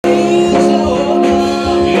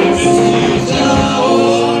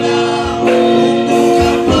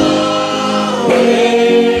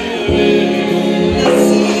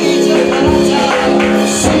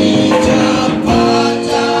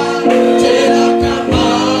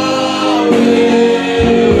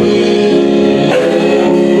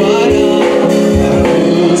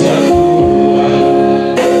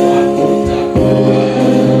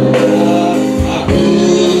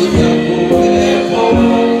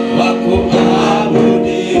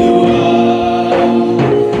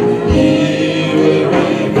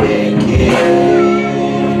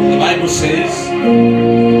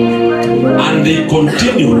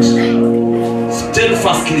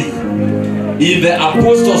in the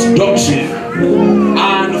apostles' doctrine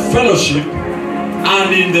and fellowship,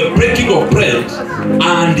 and in the breaking of bread,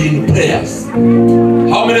 and in prayers.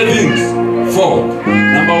 How many things? 4.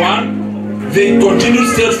 Number 1, they continued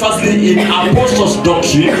steadfastly in apostles'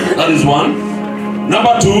 doctrine. That is 1.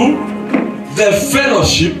 Number 2, the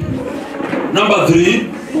fellowship. Number 3,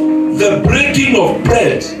 the breaking of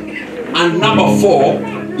bread. And number 4,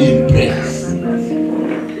 in prayers.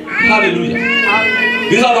 Hallelujah.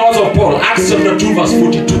 These are the words of Paul, Acts chapter 2 verse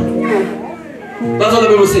 42. That's what the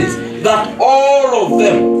Bible says. That all of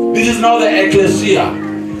them, this is now the ecclesia,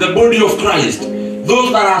 the body of Christ,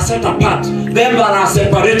 those that are set apart, them that are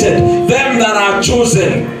separated, them that are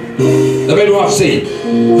chosen, the Bible have said,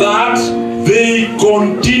 that they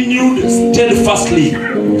continued steadfastly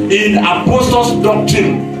in apostles'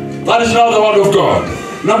 doctrine. That is now the word of God.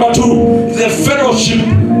 Number 2, the fellowship.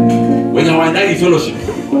 When you are in fellowship,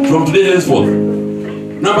 from today henceforth.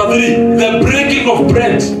 Number 3, the breaking of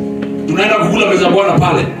bread. Tunaenda kukula meza Bwana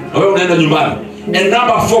pale, na wewe unaenda nyumbani. And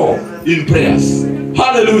number 4, in prayers.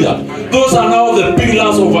 Hallelujah. Those are now the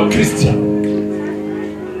pillars of a Christian.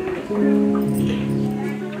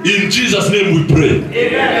 In Jesus' name we pray.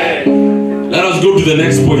 Amen. Let us go to the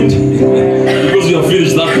next point. Because we have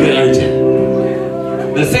finished that prayer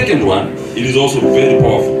item. The second one, it is also very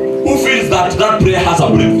powerful. Who feels that that prayer has a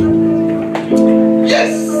breakthrough?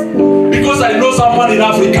 Yes. Because I know someone in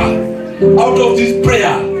Africa, out of this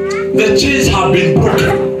prayer, the chains have been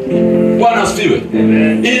broken. One has fewer.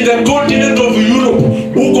 In the continent of Europe,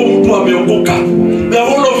 huko mtu ameokoka. The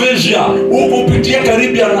whole of Asia, huko kupitia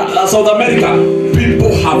Caribbean, South America,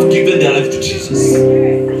 people have given their life to Jesus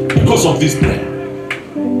because of this prayer.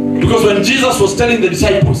 Because when Jesus was telling the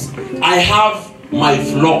disciples, I have my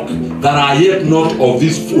flock that are yet not of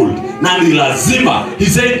this fold, nani lazima, he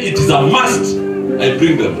said it is a must I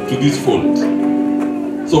bring them to this fold.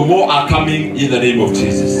 So more are coming in the name of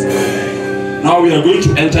Jesus. Now we are going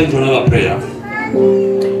to enter into another prayer,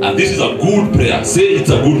 and this is a good prayer. Say it's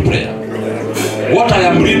a good prayer. What I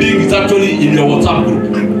am reading is actually in your WhatsApp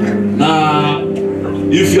group. Now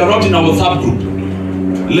if you are not in a WhatsApp group,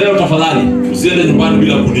 leo tafadhali usiende nyumbani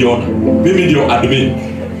bila kuniona. Mimi ndio admin.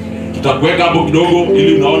 Tutakuweka hapo kidogo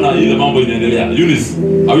ili unaona ile mambo inaendelea. Eunice,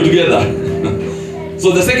 are we together?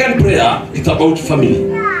 So the second prayer, it's about family.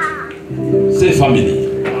 Say family.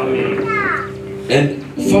 And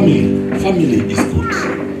family is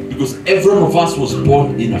good. Because every one of us was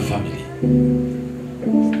born in a family.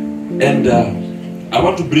 And I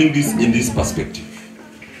want to bring this in this perspective.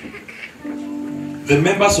 The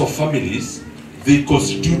members of families, they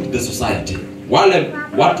constitute the society. Wale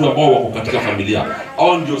watu ambao wako katika familia,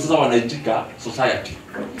 hao ndio sasa wanaitika society.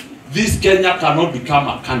 This Kenya cannot become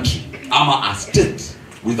a country ama a state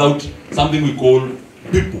without something we call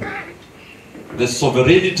people. The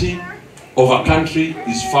sovereignty of a country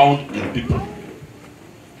is found in people.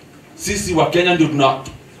 Sisi wa Kenya ndio tuna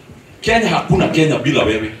Kenya, hakuna Kenya bila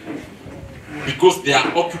wewe. Because they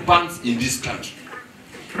are occupants in this country.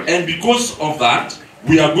 And because of that,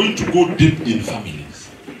 we are going to go deep in families.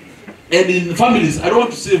 And in families, I don't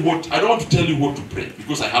want to tell you what to pray,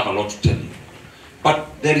 because I have a lot to tell you. But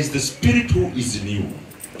there is the Spirit who is in you.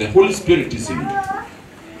 The Holy Spirit is in you.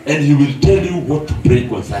 And He will tell you what to pray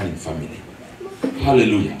concerning family.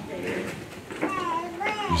 Hallelujah.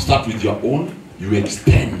 You start with your own, you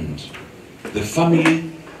extend the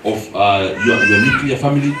family of your nuclear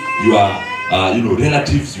family, your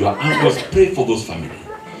relatives, your uncles. Pray for those families.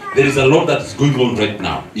 There is a lot that is going on right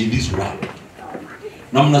now in this world.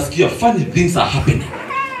 Na mnasikia funny things are happening.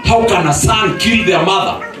 How can a son kill their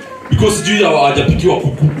mother because juu hawajapikiwa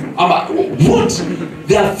kuku? What?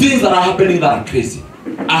 There are things that are happening that are crazy.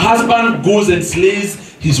 A husband goes and slays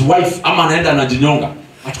his wife, ama anaenda anajinyonga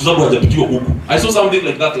ati kwa sababu hajapikiwa kuku. I saw something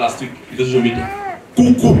like that last week in the social media.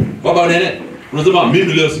 Kuku, baba nene, unasema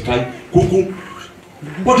mimi leo sikai kuku.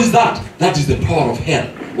 What is that? That is the power of hell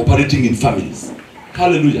operating in families.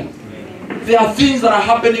 Hallelujah. There are things that are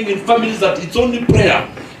happening in families that it's only prayer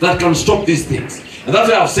that can stop these things. And that's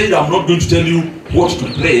why I've said I'm not going to tell you what to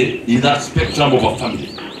pray in that spectrum of a family.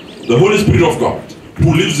 The Holy Spirit of God,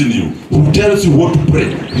 who lives in you, who tells you what to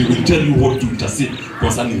pray, He will tell you what to intercede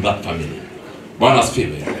concerning that family. Bwana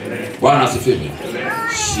asifiwe. Bwana asifiwe.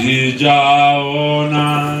 Sijaona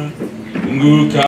nguka